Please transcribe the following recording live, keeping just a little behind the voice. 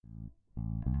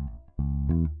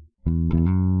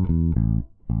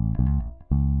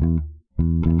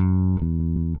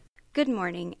Good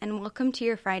morning, and welcome to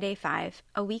your Friday 5,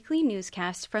 a weekly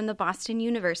newscast from the Boston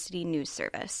University News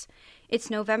Service.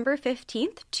 It's November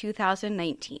 15th,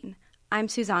 2019. I'm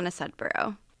Susanna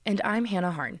Sudborough. And I'm Hannah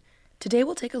Harn. Today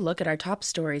we'll take a look at our top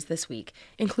stories this week,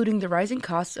 including the rising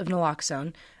costs of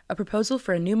naloxone, a proposal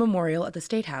for a new memorial at the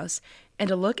State House, and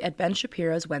a look at Ben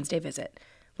Shapiro's Wednesday visit.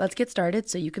 Let's get started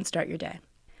so you can start your day.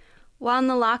 While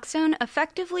naloxone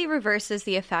effectively reverses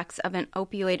the effects of an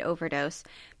opioid overdose,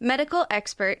 medical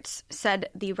experts said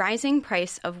the rising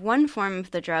price of one form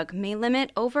of the drug may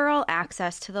limit overall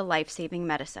access to the life-saving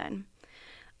medicine.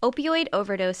 Opioid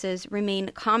overdoses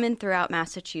remain common throughout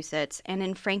Massachusetts, and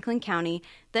in Franklin County,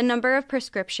 the number of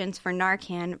prescriptions for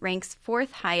Narcan ranks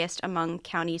fourth highest among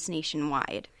counties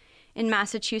nationwide. In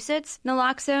Massachusetts,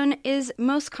 naloxone is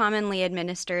most commonly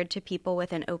administered to people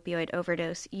with an opioid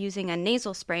overdose using a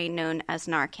nasal spray known as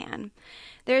Narcan.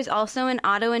 There is also an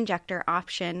auto-injector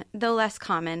option, though less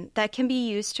common, that can be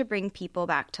used to bring people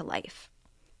back to life.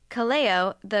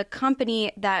 Kaleo, the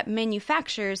company that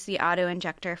manufactures the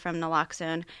auto-injector from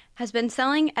naloxone, has been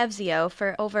selling Evzio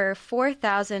for over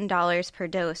 $4,000 per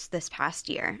dose this past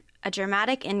year, a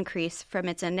dramatic increase from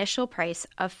its initial price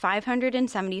of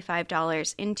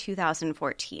 $575 in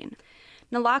 2014.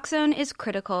 Naloxone is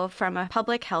critical from a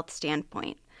public health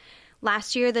standpoint.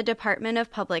 Last year, the Department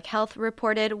of Public Health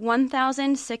reported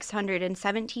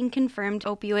 1,617 confirmed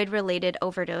opioid-related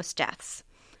overdose deaths.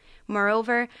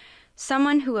 Moreover,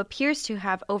 someone who appears to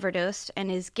have overdosed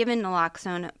and is given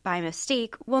naloxone by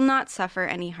mistake will not suffer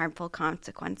any harmful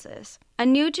consequences. A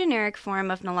new generic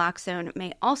form of naloxone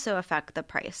may also affect the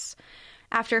price.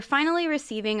 After finally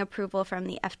receiving approval from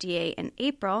the FDA in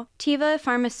April, Teva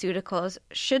Pharmaceuticals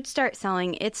should start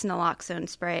selling its naloxone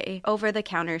spray over the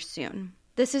counter soon.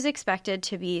 This is expected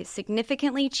to be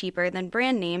significantly cheaper than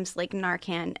brand names like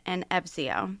Narcan and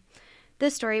Evzio.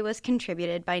 This story was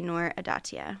contributed by Noor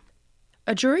Adatia.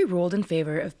 A jury ruled in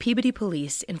favor of Peabody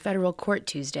Police in federal court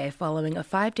Tuesday following a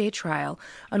 5-day trial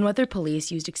on whether police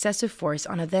used excessive force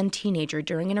on a then-teenager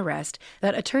during an arrest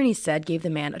that attorneys said gave the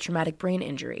man a traumatic brain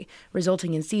injury,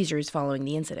 resulting in seizures following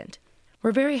the incident.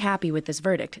 "We're very happy with this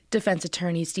verdict," defense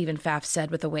attorney Stephen Pfaff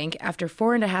said with a wink after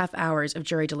 4.5 hours of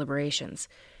jury deliberations.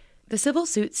 The civil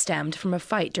suit stemmed from a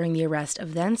fight during the arrest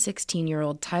of then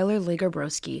 16-year-old Tyler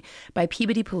Legarbrowski by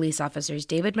Peabody police officers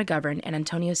David McGovern and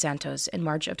Antonio Santos in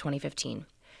March of 2015.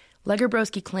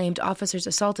 Legarbrowski claimed officers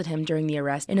assaulted him during the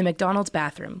arrest in a McDonald's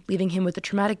bathroom, leaving him with a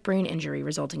traumatic brain injury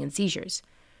resulting in seizures.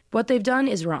 "What they've done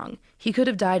is wrong. He could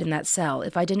have died in that cell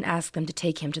if I didn't ask them to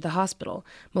take him to the hospital,"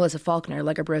 Melissa Faulkner,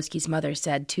 Legarbrowski's mother,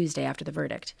 said Tuesday after the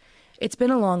verdict. "It's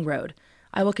been a long road.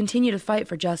 I will continue to fight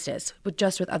for justice, with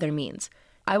other means.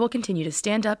 I will continue to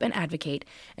stand up and advocate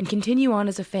and continue on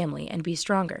as a family and be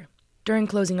stronger." During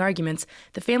closing arguments,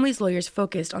 the family's lawyers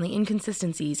focused on the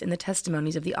inconsistencies in the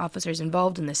testimonies of the officers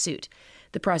involved in the suit.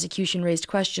 The prosecution raised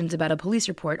questions about a police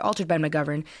report altered by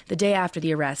McGovern the day after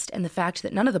the arrest and the fact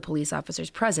that none of the police officers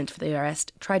present for the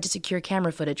arrest tried to secure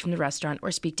camera footage from the restaurant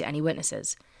or speak to any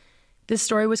witnesses. This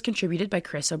story was contributed by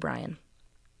Chris O'Brien.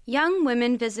 Young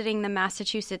women visiting the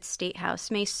Massachusetts State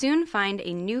House may soon find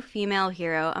a new female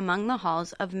hero among the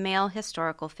halls of male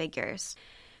historical figures.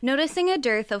 Noticing a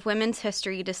dearth of women's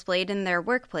history displayed in their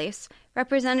workplace,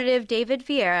 Representative David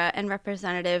Vieira and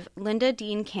Representative Linda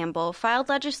Dean Campbell filed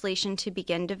legislation to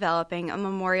begin developing a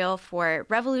memorial for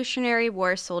Revolutionary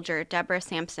War soldier Deborah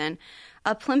Sampson,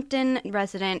 a Plimpton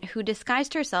resident who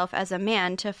disguised herself as a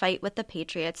man to fight with the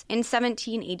Patriots in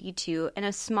 1782 in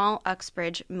a small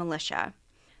Uxbridge militia.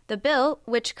 The bill,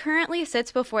 which currently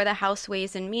sits before the House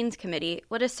Ways and Means Committee,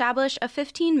 would establish a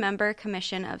 15-member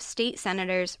commission of state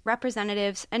senators,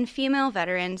 representatives, and female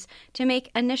veterans to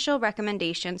make initial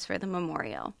recommendations for the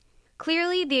memorial.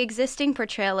 "Clearly, the existing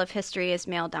portrayal of history is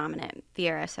male-dominant,"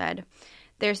 Vieira said.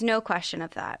 "There's no question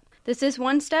of that. This is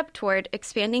one step toward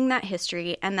expanding that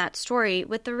history and that story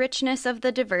with the richness of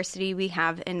the diversity we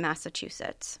have in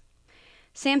Massachusetts."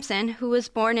 Sampson, who was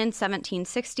born in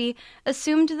 1760,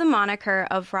 assumed the moniker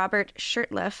of Robert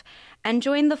Shirtliff and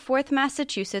joined the 4th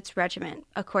Massachusetts Regiment,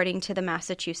 according to the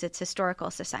Massachusetts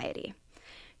Historical Society.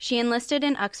 She enlisted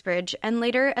in Uxbridge and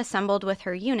later assembled with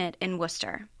her unit in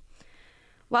Worcester.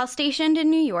 While stationed in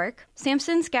New York,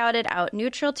 Sampson scouted out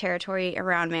neutral territory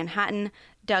around Manhattan,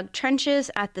 dug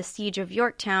trenches at the Siege of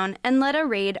Yorktown, and led a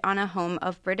raid on a home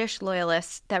of British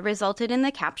loyalists that resulted in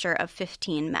the capture of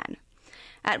 15 men.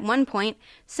 At one point,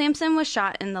 Sampson was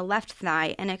shot in the left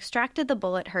thigh and extracted the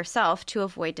bullet herself to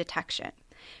avoid detection.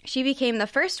 She became the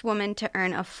first woman to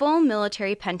earn a full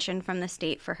military pension from the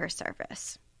state for her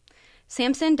service.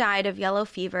 Sampson died of yellow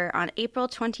fever on April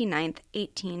 29,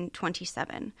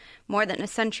 1827. More than a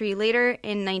century later,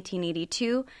 in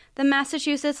 1982, the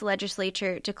Massachusetts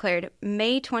legislature declared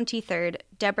May 23rd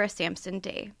Deborah Sampson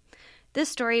Day. This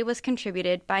story was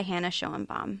contributed by Hannah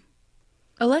Schoenbaum.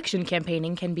 Election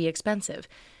campaigning can be expensive.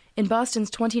 In Boston's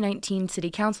 2019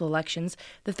 city council elections,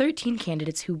 the 13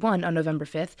 candidates who won on November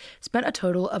 5th spent a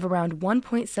total of around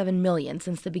 $1.7 million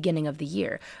since the beginning of the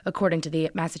year, according to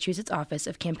the Massachusetts Office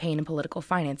of Campaign and Political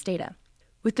Finance data.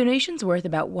 With donations worth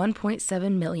about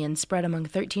 $1.7 million spread among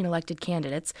 13 elected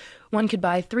candidates, one could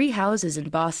buy 3 houses in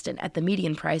Boston at the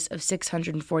median price of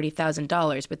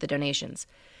 $640,000 with the donations.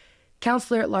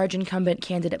 Councilor-at-large incumbent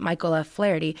candidate Michael F.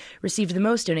 Flaherty received the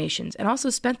most donations and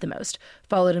also spent the most,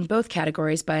 followed in both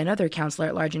categories by another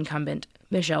councilor-at-large incumbent,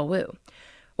 Michelle Wu.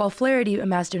 While Flaherty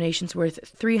amassed donations worth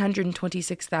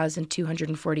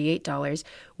 $326,248,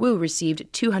 Wu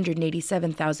received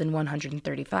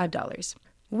 $287,135.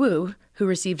 Wu, who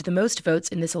received the most votes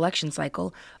in this election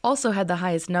cycle, also had the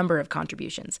highest number of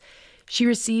contributions. She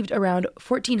received around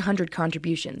 1,400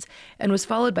 contributions and was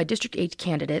followed by District 8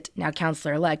 candidate, now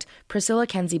Councilor-elect, Priscilla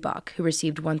Kenzie Bach, who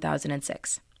received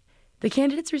 1,006. The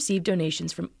candidates received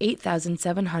donations from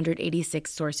 8,786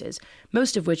 sources,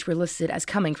 most of which were listed as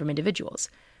coming from individuals.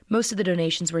 Most of the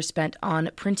donations were spent on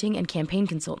printing and campaign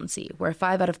consultancy, where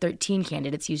 5 out of 13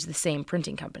 candidates used the same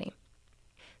printing company.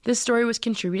 This story was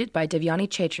contributed by Devyani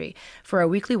Chetri for our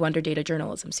weekly Wonder Data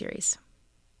journalism series.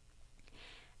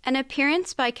 An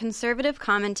appearance by conservative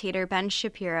commentator Ben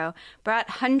Shapiro brought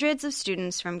hundreds of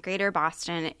students from Greater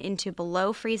Boston into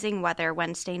below-freezing weather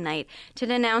Wednesday night to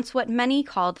denounce what many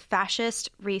called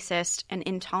fascist, racist, and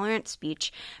intolerant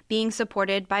speech being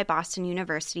supported by Boston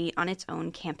University on its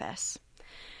own campus.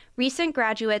 Recent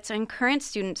graduates and current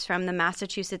students from the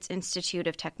Massachusetts Institute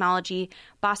of Technology,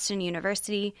 Boston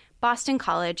University, Boston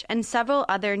College, and several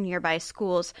other nearby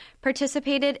schools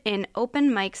participated in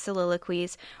open mic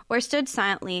soliloquies or stood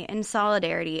silently in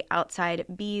solidarity outside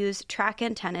BU's Track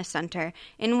and Tennis Center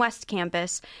in West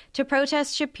Campus to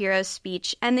protest Shapiro's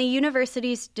speech and the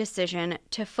university's decision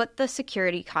to foot the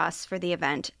security costs for the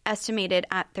event, estimated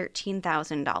at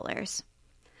 $13,000.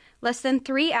 Less than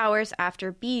 3 hours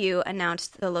after BU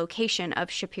announced the location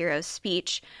of Shapiro's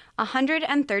speech,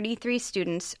 133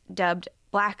 students, dubbed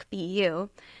Black BU,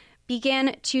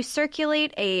 began to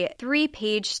circulate a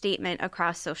 3-page statement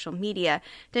across social media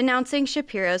denouncing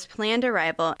Shapiro's planned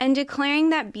arrival and declaring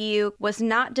that BU was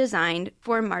not designed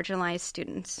for marginalized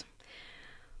students.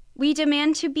 "We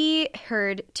demand to be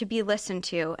heard, to be listened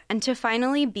to, and to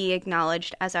finally be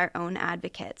acknowledged as our own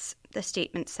advocates," the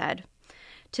statement said.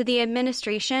 To the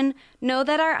administration, know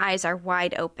that our eyes are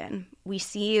wide open. We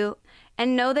see you,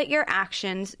 and know that your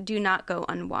actions do not go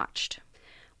unwatched.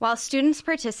 While students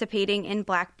participating in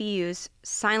Black BU's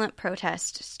silent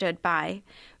protest stood by,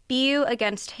 BU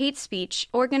Against Hate Speech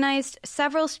organized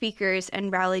several speakers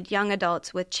and rallied young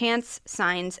adults with chants,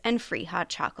 signs, and free hot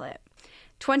chocolate.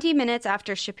 20 minutes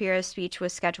after Shapiro's speech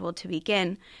was scheduled to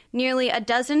begin, nearly a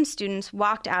dozen students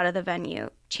walked out of the venue,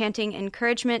 chanting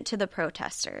encouragement to the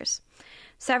protesters.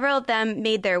 Several of them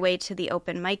made their way to the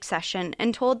open mic session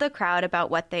and told the crowd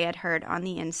about what they had heard on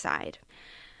the inside.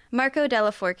 Marco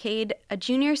Della Forcade, a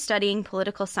junior studying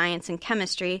political science and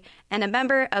chemistry and a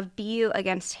member of BU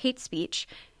Against Hate Speech,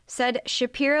 said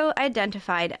Shapiro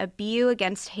identified a BU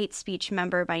Against Hate Speech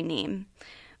member by name.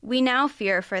 "We now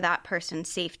fear for that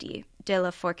person's safety,"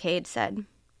 Della Forcade said.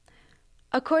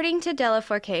 According to Della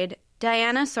Forcade,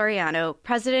 Diana Soriano,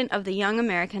 president of the Young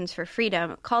Americans for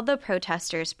Freedom, called the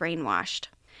protesters brainwashed.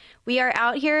 "We are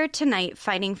out here tonight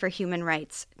fighting for human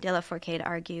rights," Della Forcade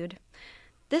argued.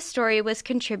 This story was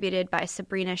contributed by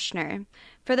Sabrina Schnur.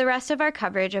 For the rest of our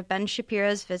coverage of Ben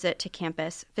Shapiro's visit to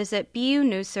campus, visit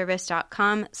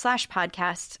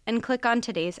bunewsservice.com/podcasts and click on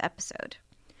today's episode.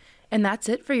 And that's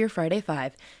it for your Friday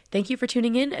 5. Thank you for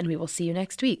tuning in, and we will see you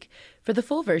next week. For the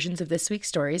full versions of this week's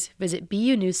stories, visit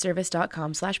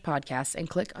bunewsservice.com/podcasts and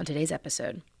click on today's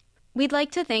episode. We'd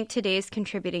like to thank today's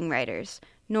contributing writers,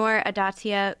 Noor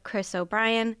Adatia, Chris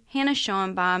O'Brien, Hannah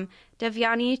Schoenbaum,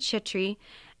 Devyani Chetri,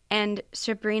 and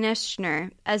Sabrina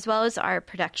Schnur, as well as our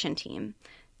production team.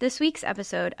 This week's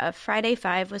episode of Friday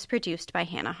 5 was produced by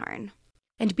Hannah Harn.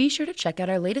 And be sure to check out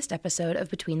our latest episode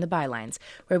of Between the Bylines,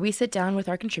 where we sit down with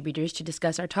our contributors to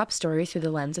discuss our top stories through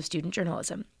the lens of student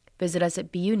journalism. Visit us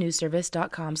at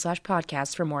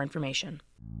bunewsservice.com/podcasts for more information.